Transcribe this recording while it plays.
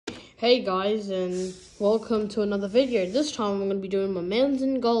Hey guys, and welcome to another video. This time I'm going to be doing my mains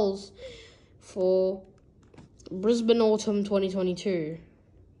and goals for Brisbane Autumn 2022.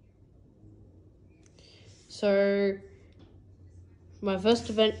 So, my first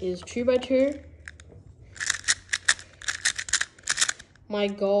event is 2x2. My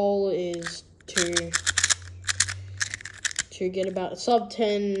goal is to get about a sub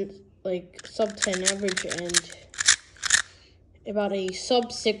 10 average and about a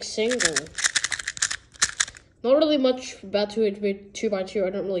sub 6 single. Not really much about 2x2.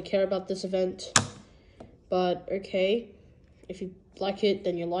 I don't really care about this event, but okay. If you like it,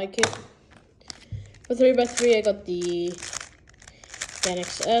 then you like it. For 3x3, I got the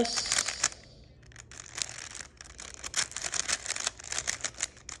desc.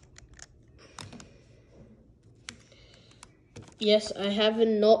 Yes, I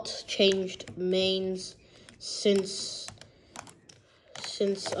haven't not changed mains since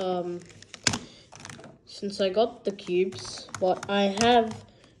I got the cubes, but I have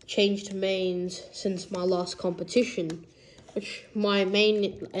changed mains since my last competition, which my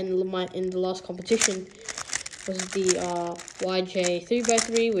main in the last competition was the YJ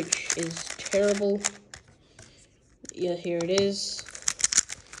 3x3, which is terrible. Yeah, here it is.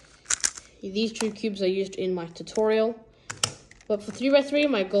 These two cubes I used in my tutorial. But for 3x3,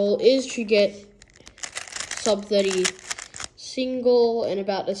 my goal is to get sub 30 single and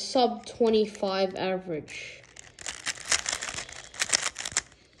about a sub 25 average.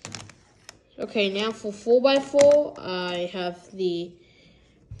 Okay, now for 4x4, I have the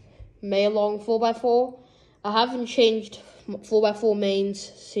Maylong 4x4. I haven't changed 4x4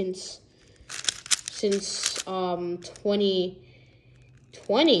 mains since 2020,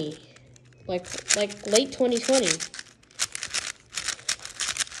 like late 2020.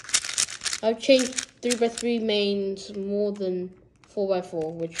 I've changed 3x3 mains more than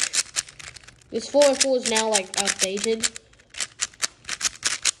 4x4, which this 4x4 is now outdated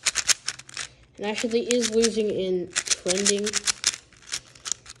and actually is losing in trending.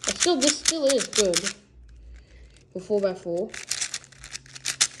 But this still is good for 4x4.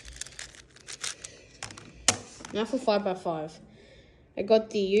 Now for 5x5. I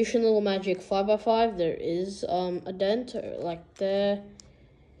got the Yushin Little Magic 5x5. There is a dent there.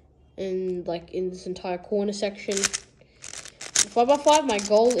 In this entire corner section. 5x5, my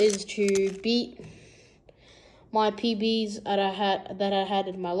goal is to beat my PBs that I had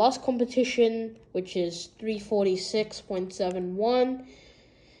in my last competition, which is 346.71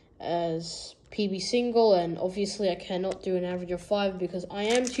 as PB single, and obviously I cannot do an average of 5 because I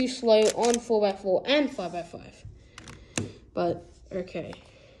am too slow on 4x4 and 5x5. But okay.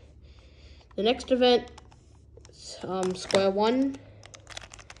 The next event, square one.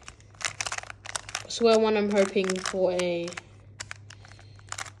 Square one, I'm hoping for I'm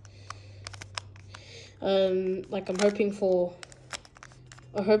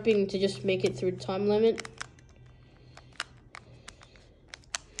hoping to just make it through the time limit.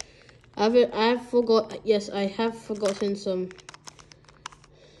 I have forgotten some.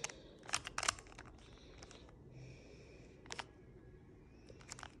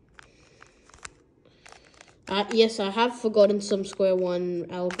 Yes, I have forgotten some square one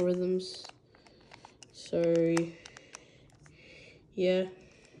algorithms. So, yeah.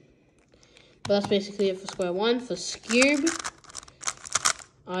 But that's basically it for square one. For Scoob,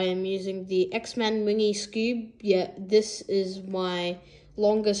 I am using the X-Man Wingy Scoob. Yeah, this is my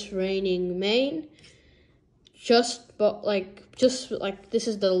longest reigning main. This is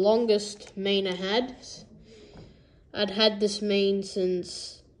the longest main I had. I'd had this main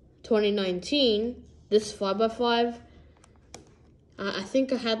since 2019. This 5x5. I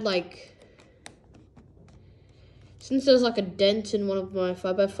think I had since there's a dent in one of my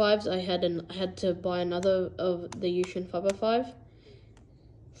 5x5s, I had to buy another of the Yushin 5x5.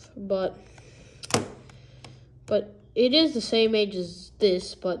 But it is the same age as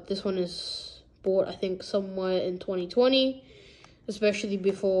this, but this one is bought, I think, somewhere in 2020, especially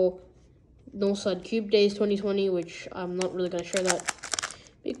before Northside Cube Days 2020, which I'm not really going to show that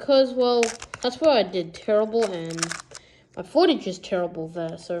because, well, that's where I did terrible and my footage is terrible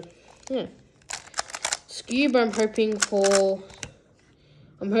there, so yeah. Scoob, I'm hoping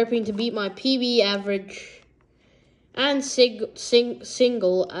to beat my PB average and single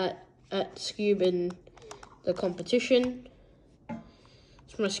at Scoob in the competition.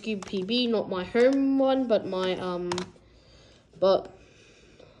 It's my Scoob PB, not my home one, but my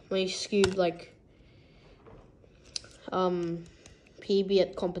Scoob PB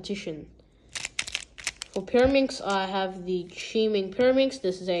at competition. For Pyraminx, I have the Chiming Pyraminx.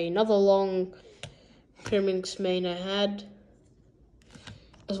 This is another long Pyraminx main I had.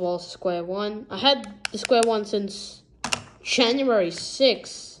 as well as square one. I had the square one since January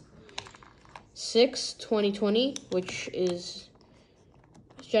 6th, 2020, which is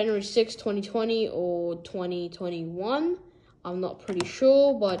January 6th, 2020 or 2021. I'm not pretty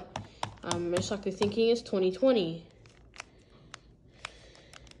sure, but I'm most likely thinking it's 2020.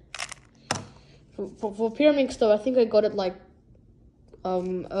 For Pyraminx though, I think I got it like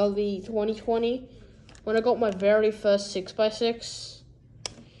early 2020 when I got my very first 6x6.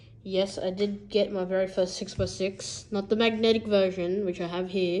 Yes, I did get my very first 6x6, not the magnetic version, which I have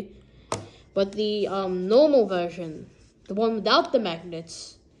here, but the normal version, the one without the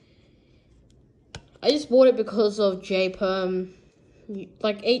magnets. I just bought it because of JPerm.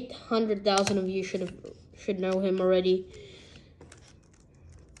 Like 800,000 of you should know him already.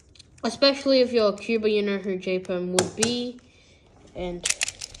 Especially if you're a Cuba, you know who JPerm would be. And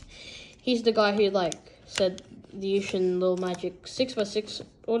he's the guy who like said the Yushin Little Magic 6x6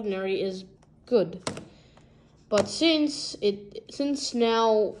 Ordinary is good. But since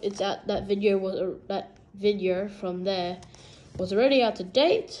now it's at that video from there was already out of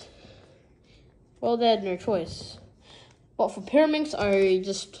date, well, they had no choice. But for Pyraminx,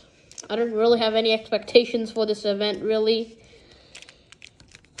 I don't really have any expectations for this event, really.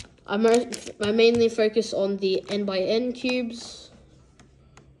 I mainly focus on the N×N cubes.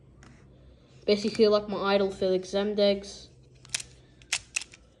 Basically like my idol Felix Zemdegs.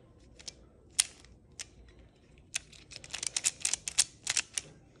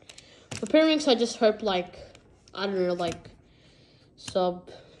 For Pyraminx, I just hope like, I don't know, like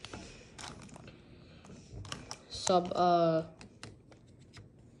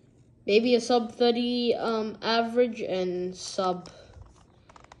maybe a sub 30 average and sub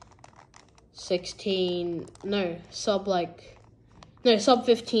 16, sub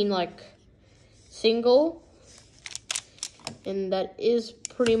 15 like single, and that is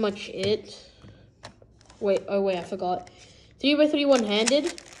pretty much it. Wait, I forgot. 3x3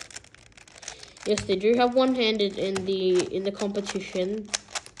 one-handed. Yes, they do have one-handed in the competition.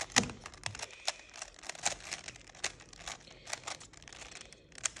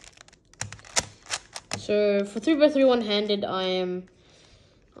 So for 3x3 one-handed, I'm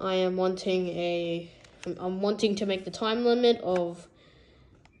wanting to make the time limit of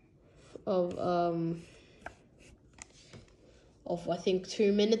I think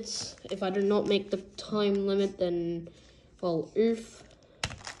 2 minutes. If I do not make the time limit, then well, oof.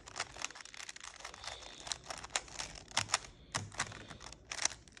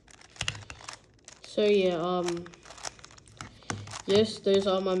 So yeah, yes, those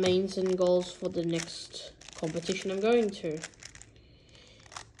are my mains and goals for the next competition I'm going to.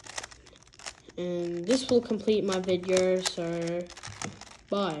 And this will complete my video, so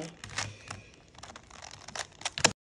bye.